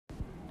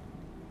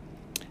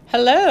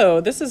Hello,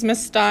 this is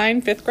Miss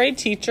Stein, 5th grade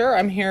teacher.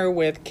 I'm here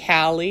with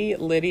Callie,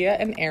 Lydia,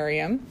 and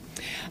Ariam.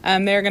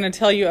 They're going to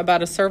tell you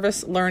about a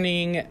service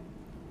learning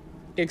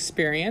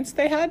experience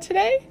they had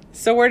today.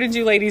 So where did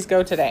you ladies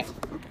go today?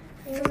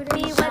 We went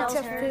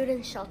to food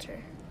and shelter.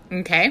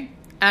 Okay.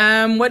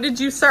 What did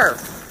you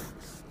serve?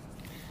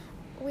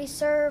 We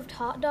served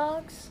hot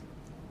dogs,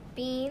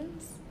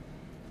 beans,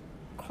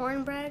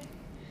 cornbread,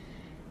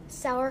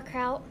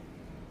 sauerkraut,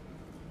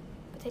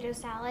 potato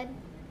salad,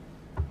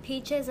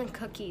 peaches, and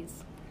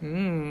cookies.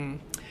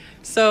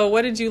 So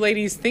what did you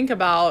ladies think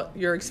about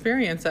your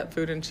experience at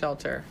Food and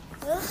Shelter?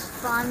 It was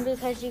fun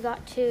because you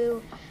got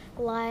to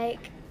let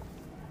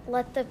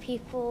the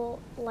people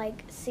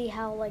see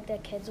how the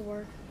kids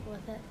work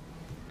with it.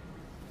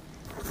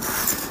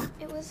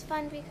 It was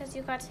fun because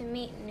you got to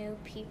meet new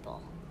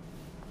people.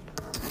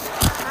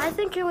 I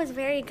think it was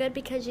very good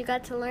because you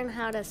got to learn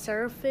how to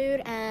serve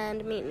food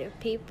and meet new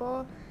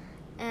people,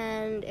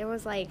 and it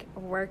was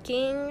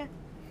working,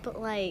 but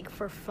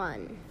for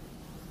fun.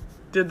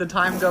 Did the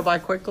time go by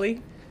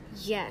quickly?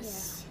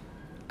 Yes.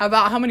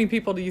 About how many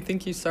people do you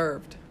think you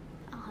served?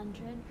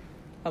 100.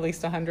 At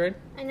least 100?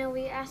 I know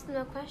we asked them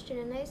a question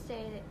and they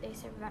say that they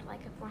serve about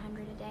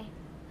 400 a day.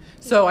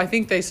 So I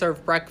think they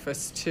serve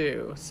breakfast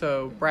too.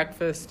 So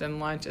breakfast and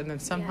lunch, and then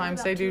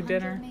sometimes they do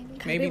dinner.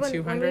 Maybe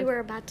 200. When we were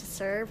about to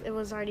serve, it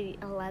was already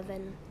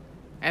 11.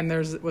 And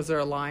was there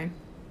a line?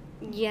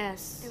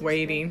 Yes.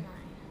 Waiting.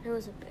 It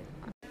was a big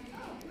one.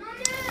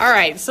 All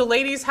right. So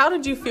ladies, how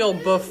did you feel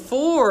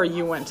before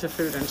you went to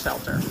Food and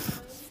Shelter?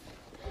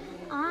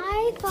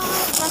 I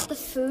thought that the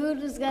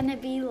food was gonna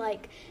be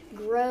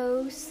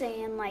gross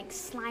and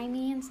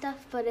slimy and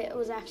stuff, but it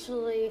was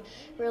actually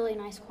really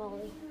nice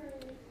quality.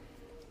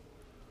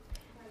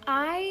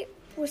 I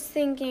was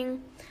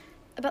thinking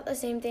about the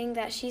same thing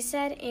that she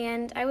said,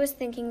 and I was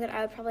thinking that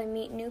I would probably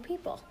meet new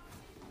people.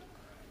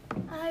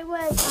 I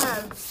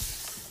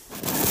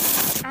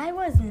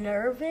was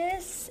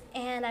nervous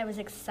and I was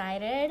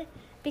excited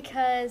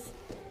because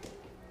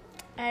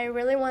I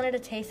really wanted to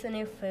taste the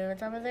new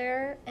foods over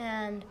there,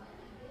 and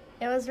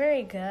it was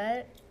very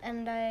good,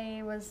 and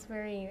I was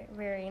very,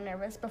 very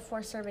nervous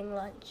before serving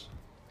lunch.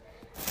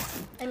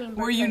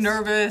 Were you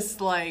breakfast.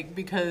 nervous,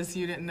 because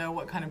you didn't know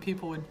what kind of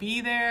people would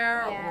be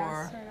there, Yeah,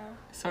 or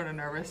sort of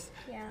nervous?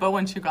 Yeah. But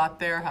once you got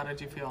there, how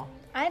did you feel?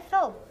 I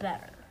felt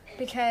better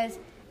because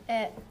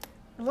it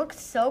looked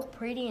so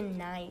pretty and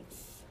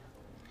nice.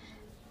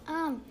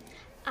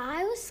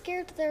 I was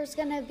scared that there was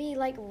gonna be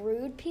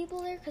rude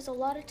people there, because a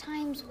lot of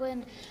times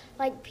when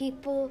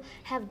people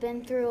have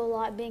been through a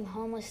lot being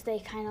homeless, they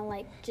kind of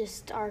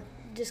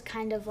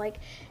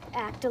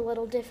act a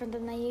little different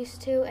than they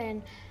used to,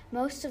 and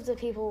most of the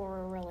people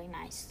were really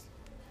nice.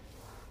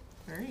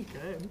 Very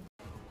good.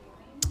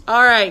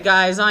 All right,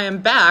 guys, I am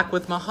back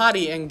with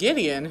Mahadi and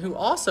Gideon, who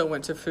also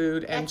went to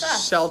Food and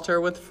Shelter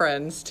with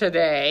Friends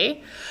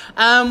today.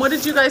 What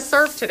did you guys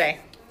serve today?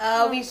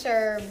 We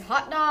served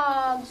hot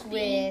dogs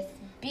with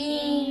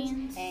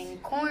beans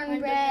and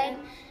cornbread.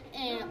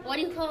 And what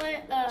do you call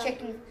it?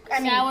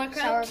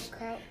 Sauerkraut.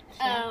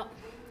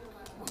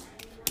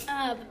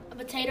 A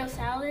potato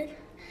salad,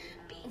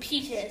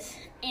 peaches,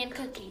 and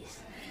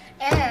cookies.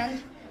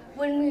 And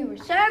when we were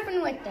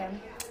serving with them,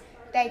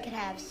 they could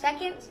have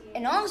seconds.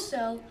 And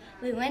also,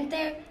 we went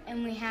there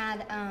and we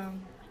had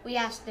we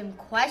asked them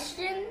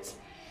questions,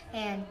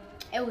 and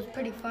it was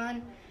pretty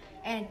fun.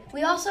 And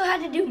we also had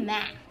to do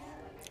math.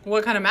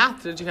 What kind of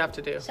math did you have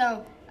to do?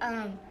 So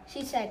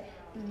she said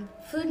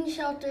Food and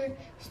Shelter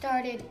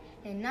started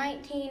in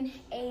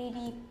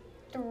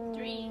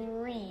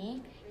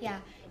 1983. Yeah,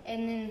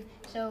 and then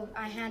so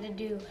I had to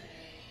do.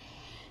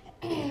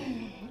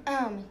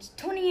 It's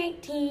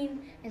 2018.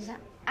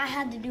 I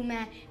had to do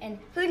math, and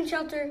Food and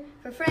Shelter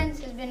for Friends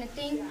has been a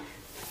thing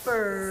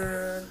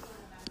for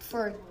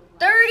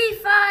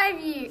 35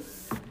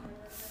 years.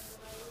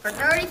 For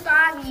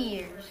 35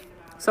 years.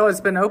 So it's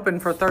been open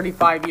for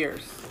 35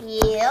 years.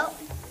 Yep.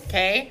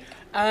 Okay.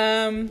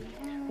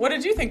 What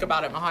did you think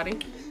about it,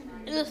 Mahadi?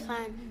 It was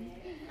fun.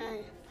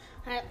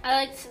 I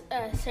liked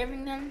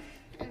serving them,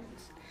 and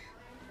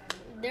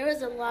there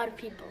was a lot of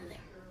people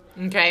there.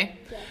 Okay.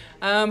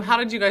 How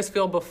did you guys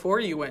feel before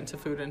you went to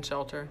Food and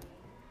Shelter?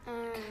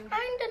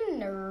 Kind of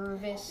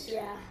nervous.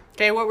 Yeah.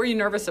 Okay, what were you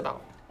nervous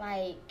about?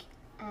 How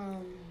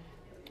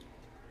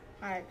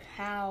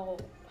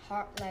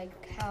hard,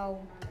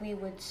 how we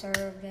would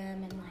serve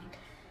them, and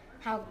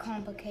how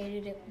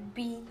complicated it would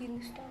be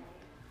and stuff.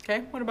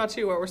 Okay, what about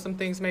you? What were some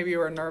things maybe you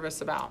were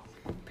nervous about?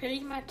 Pretty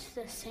much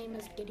the same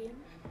as Gideon.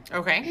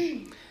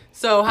 Okay.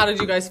 So how did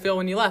you guys feel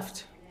when you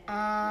left?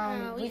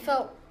 I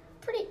felt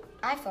pretty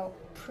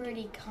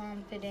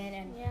confident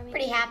and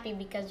pretty happy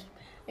because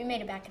we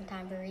made it back in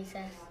time for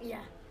recess.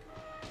 Yeah.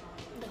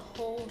 The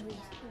whole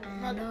recess.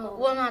 Not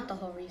the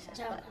whole recess,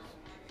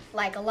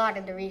 but a lot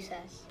of the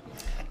recess.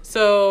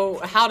 So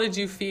how did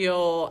you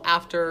feel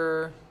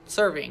after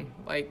serving?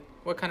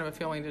 What kind of a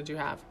feeling did you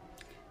have?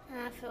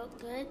 I felt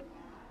good.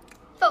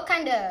 Felt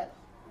kind of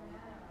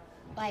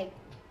I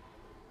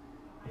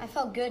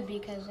felt good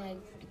because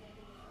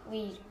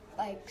we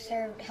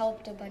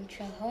helped a bunch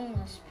of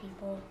homeless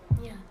people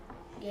Yeah.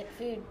 get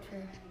food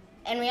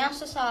and we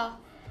also saw a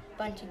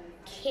bunch of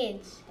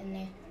kids and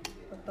they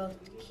were both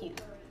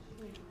cute.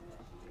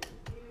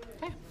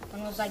 Okay.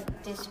 One was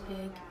like this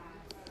big.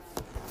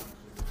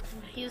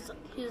 He was a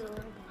little.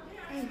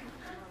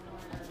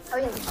 Oh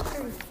yeah,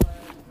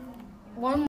 one